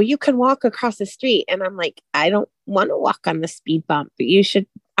they're like, well, you can walk across the street. And I'm like, I don't want to walk on the speed bump, but you should.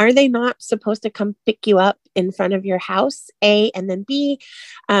 Are they not supposed to come pick you up in front of your house? A, and then B,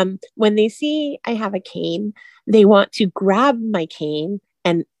 when they see I have a cane, they want to grab my cane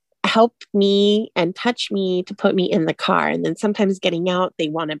and help me and touch me to put me in the car. And then sometimes getting out, they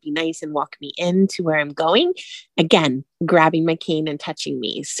want to be nice and walk me into where I'm going. Again, grabbing my cane and touching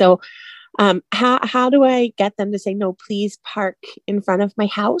me. So how do I get them to say, no, please park in front of my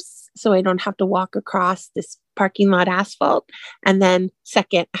house so I don't have to walk across this parking lot asphalt? And then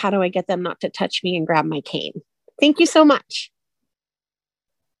second, how do I get them not to touch me and grab my cane? Thank you so much.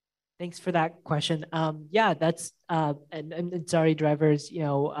 Thanks for that question. Yeah, that's and sorry, drivers,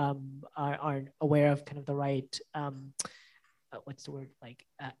 aren't aware of kind of the right what's the word, like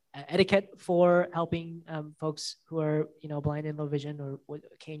etiquette for helping folks who are blind and low vision or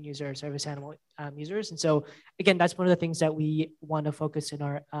cane user, service animal users. And so again, that's one of the things that we want to focus in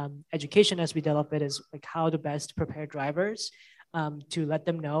our education as we develop it, is like how to best prepare drivers to let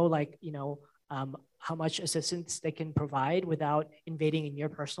them know, like how much assistance they can provide without invading in your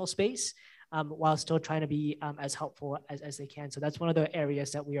personal space, while still trying to be as helpful as they can. So that's one of the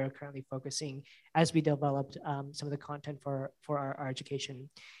areas that we are currently focusing as we developed some of the content for our education.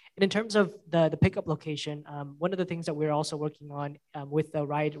 And in terms of the pickup location, one of the things that we're also working on with the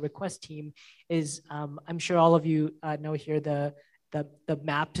ride request team is, I'm sure all of you know here, the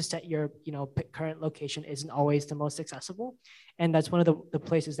map to set your current location isn't always the most accessible. And that's one of the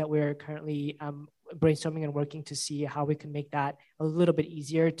places that we're currently brainstorming and working to see how we can make that a little bit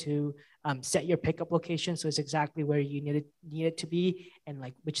easier to set your pickup location, so it's exactly where you need it to be, and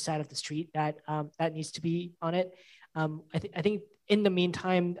like which side of the street that needs to be on it. I think in the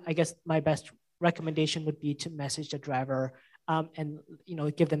meantime, I guess my best recommendation would be to message the driver and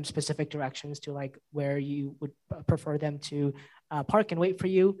give them specific directions to like where you would prefer them to park and wait for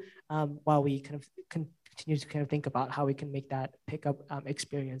you, while we kind of continue to kind of think about how we can make that pickup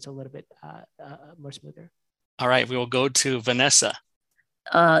experience a little bit more smoother. All right, we will go to Vanessa.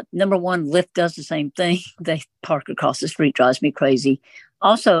 Number one, Lyft does the same thing. They park across the street, drives me crazy.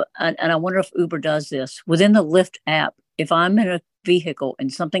 Also, and I wonder if Uber does this, within the Lyft app, if I'm in a vehicle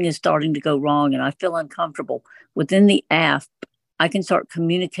and something is starting to go wrong and I feel uncomfortable, within the app, I can start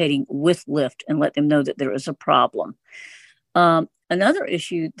communicating with Lyft and let them know that there is a problem. Another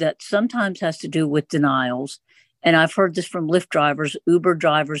issue that sometimes has to do with denials, and I've heard this from Lyft drivers, Uber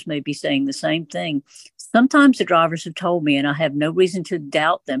drivers may be saying the same thing. Sometimes the drivers have told me, and I have no reason to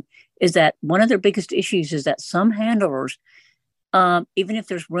doubt them, is that one of their biggest issues is that some handlers, even if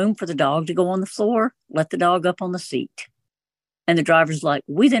there's room for the dog to go on the floor, let the dog up on the seat. And the driver's like,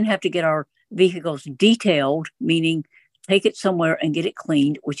 we then have to get our vehicles detailed, meaning take it somewhere and get it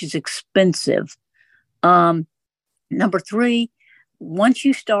cleaned, which is expensive. Number three, once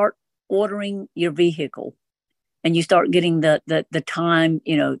you start ordering your vehicle and you start getting the time,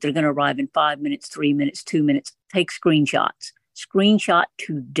 they're going to arrive in 5 minutes, 3 minutes, 2 minutes, take screenshot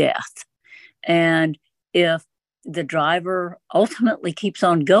to death. And if the driver ultimately keeps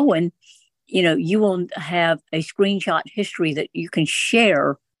on going, you will have a screenshot history that you can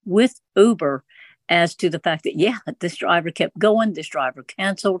share with Uber as to the fact that, yeah, this driver kept going, this driver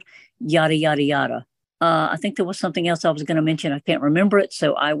canceled, yada, yada, yada. I think there was something else I was going to mention. I can't remember it,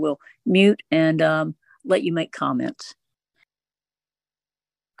 so I will mute and let you make comments.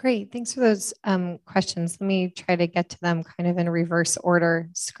 Great. Thanks for those questions. Let me try to get to them kind of in reverse order.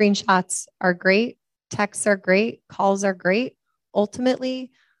 Screenshots are great. Texts are great. Calls are great.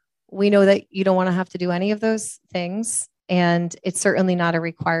 Ultimately, we know that you don't want to have to do any of those things, and it's certainly not a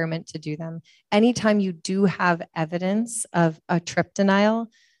requirement to do them. Anytime you do have evidence of a trip denial,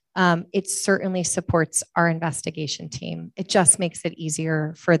 it certainly supports our investigation team. It just makes it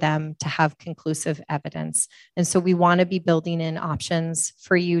easier for them to have conclusive evidence. And so we want to be building in options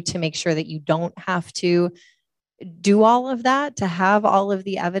for you to make sure that you don't have to do all of that, to have all of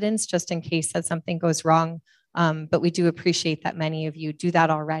the evidence just in case that something goes wrong. But we do appreciate that many of you do that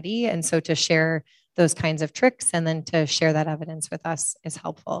already. And so to share those kinds of tricks and then to share that evidence with us is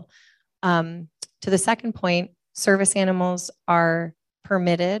helpful. To the second point, service animals are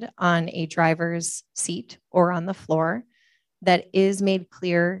permitted on a driver's seat or on the floor. That is made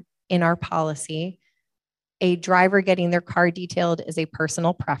clear in our policy. A driver getting their car detailed is a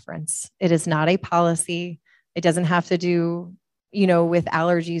personal preference. It is not a policy. It doesn't have to do, with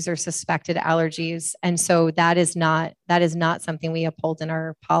allergies or suspected allergies. And so that is not something we uphold in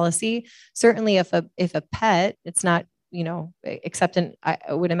our policy. Certainly if a pet, it's not, except in, I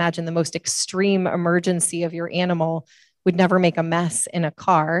would imagine the most extreme emergency of your animal would never make a mess in a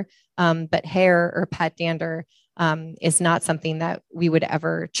car, but hair or pet dander is not something that we would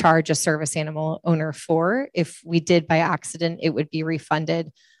ever charge a service animal owner for. If we did by accident, it would be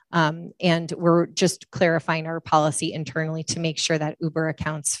refunded. And we're just clarifying our policy internally to make sure that Uber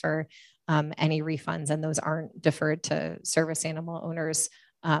accounts for any refunds, and those aren't deferred to service animal owners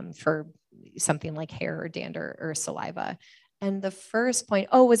for something like hair or dander or saliva. And the first point,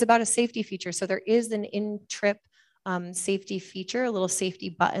 was about a safety feature. So there is an in-trip safety feature, a little safety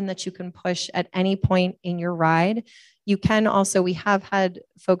button that you can push at any point in your ride. You can also, we have had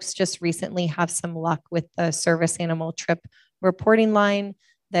folks just recently have some luck with the service animal trip reporting line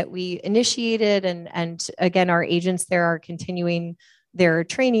that we initiated. And again, our agents there are continuing their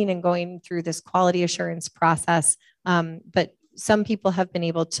training and going through this quality assurance process. But some people have been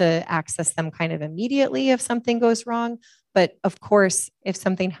able to access them kind of immediately if something goes wrong. But of course, if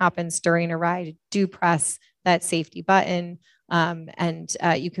something happens during a ride, do press that safety button, and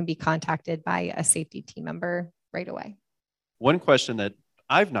you can be contacted by a safety team member right away. One question that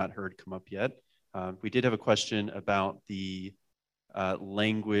I've not heard come up yet, we did have a question about the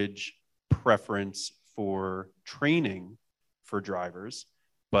language preference for training for drivers,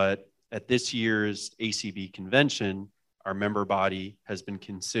 but at this year's ACB convention, our member body has been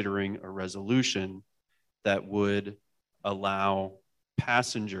considering a resolution that would allow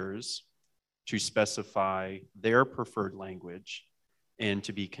passengers to specify their preferred language and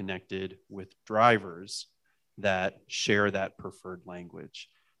to be connected with drivers that share that preferred language.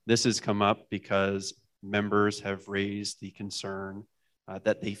 This has come up because members have raised the concern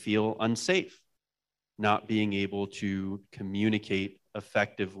that they feel unsafe not being able to communicate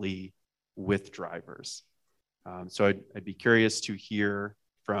effectively with drivers. So I'd be curious to hear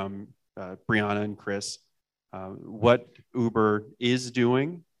from Brianna and Chris what Uber is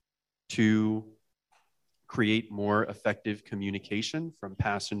doing to create more effective communication from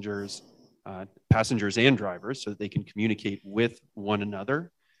passengers and drivers so that they can communicate with one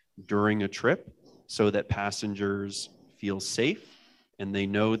another during a trip so that passengers feel safe and they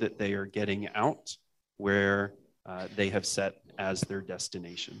know that they are getting out where they have set as their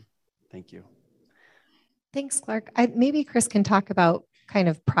destination. Thank you. Thanks, Clark. Maybe Chris can talk about kind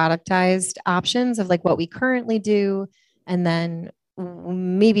of productized options of like what we currently do, and then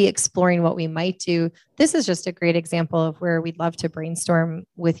maybe exploring what we might do. This is just a great example of where we'd love to brainstorm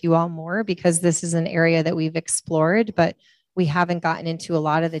with you all more, because this is an area that we've explored, but we haven't gotten into a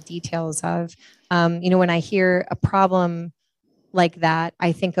lot of the details of. When I hear a problem like that,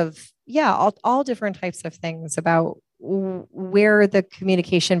 I think of, all different types of things about where the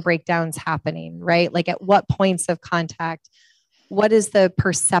communication breakdown's happening, right? Like at what points of contact, what is the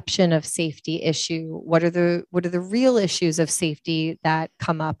perception of safety issue? What are the real issues of safety that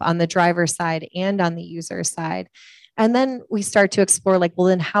come up on the driver's side and on the user side? And then we start to explore like, well,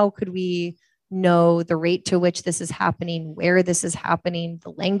 then how could we know the rate to which this is happening, where this is happening,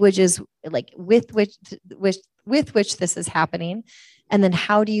 the languages like with which this is happening, and then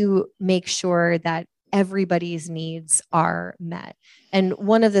how do you make sure that everybody's needs are met? And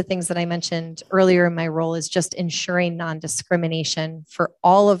one of the things that I mentioned earlier in my role is just ensuring non-discrimination for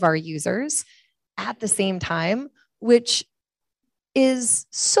all of our users at the same time, which is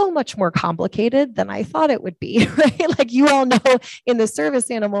so much more complicated than I thought it would be, right? Like you all know in the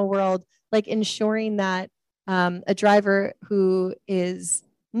service animal world, like ensuring that a driver who is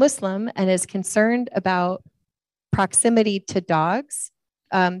Muslim and is concerned about proximity to dogs,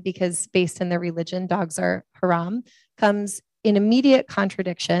 because based in their religion, dogs are haram, comes in immediate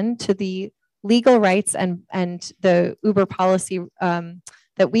contradiction to the legal rights and the Uber policy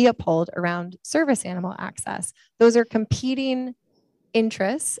that we uphold around service animal access. Those are competing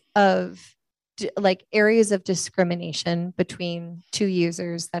interests of like areas of discrimination between two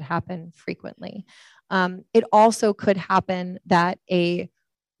users that happen frequently. It also could happen that a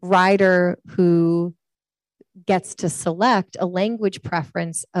rider who gets to select a language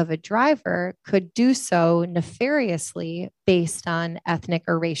preference of a driver could do so nefariously based on ethnic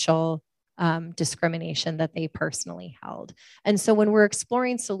or racial discrimination that they personally held. And so when we're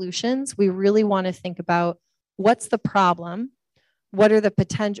exploring solutions, we really want to think about what's the problem, what are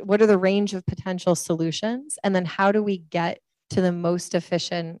the range of potential solutions, and then how do we get to the most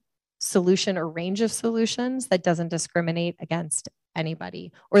efficient solution or range of solutions that doesn't discriminate against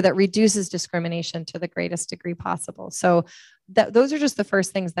anybody or that reduces discrimination to the greatest degree possible. So those are just the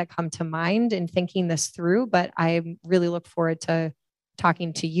first things that come to mind in thinking this through, but I really look forward to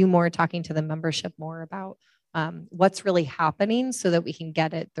talking to you more, talking to the membership more about what's really happening so that we can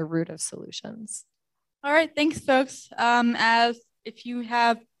get at the root of solutions. All right, thanks folks. As if you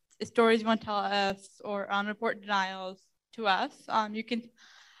have stories you want to tell us or report denials to us, you can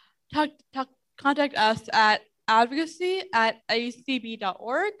contact us at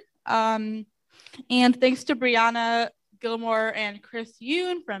advocacy@acb.org. And thanks to Brianna Gilmore and Chris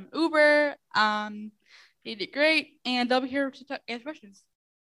Yoon from Uber. They did great, and they'll be here to answer questions.